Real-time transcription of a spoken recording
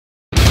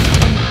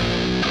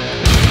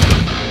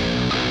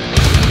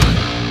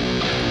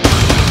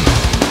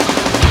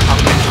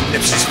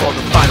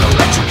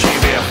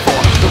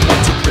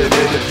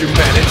you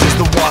manage is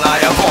the one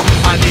I have on.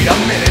 I need a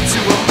minute to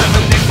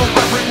eliminate from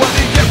everyone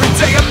the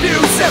everyday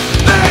abusive.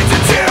 They hate to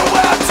deal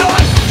what I've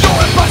done. You're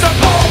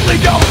impossibly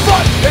your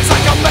front. It's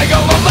like a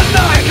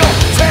megalomaniacal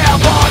tab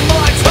on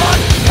my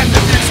tongue. And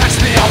if you touch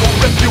me, I will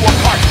rip you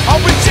apart.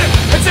 I'll reach in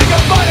and take a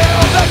bite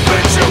out of that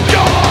bitch you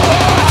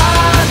got.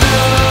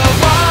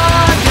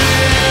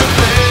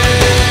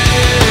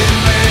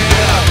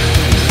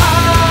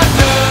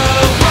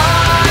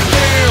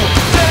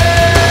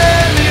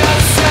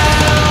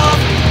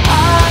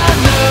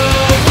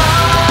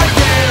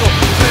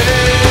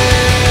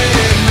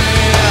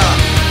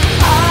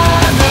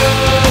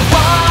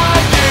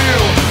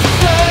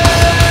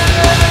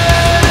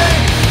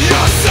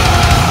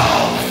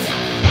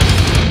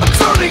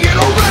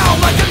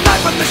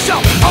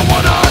 I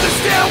wanna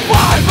understand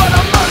why, but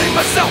I'm hurting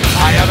myself.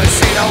 I haven't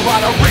seen a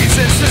lot of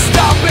reasons to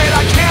stop it.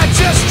 I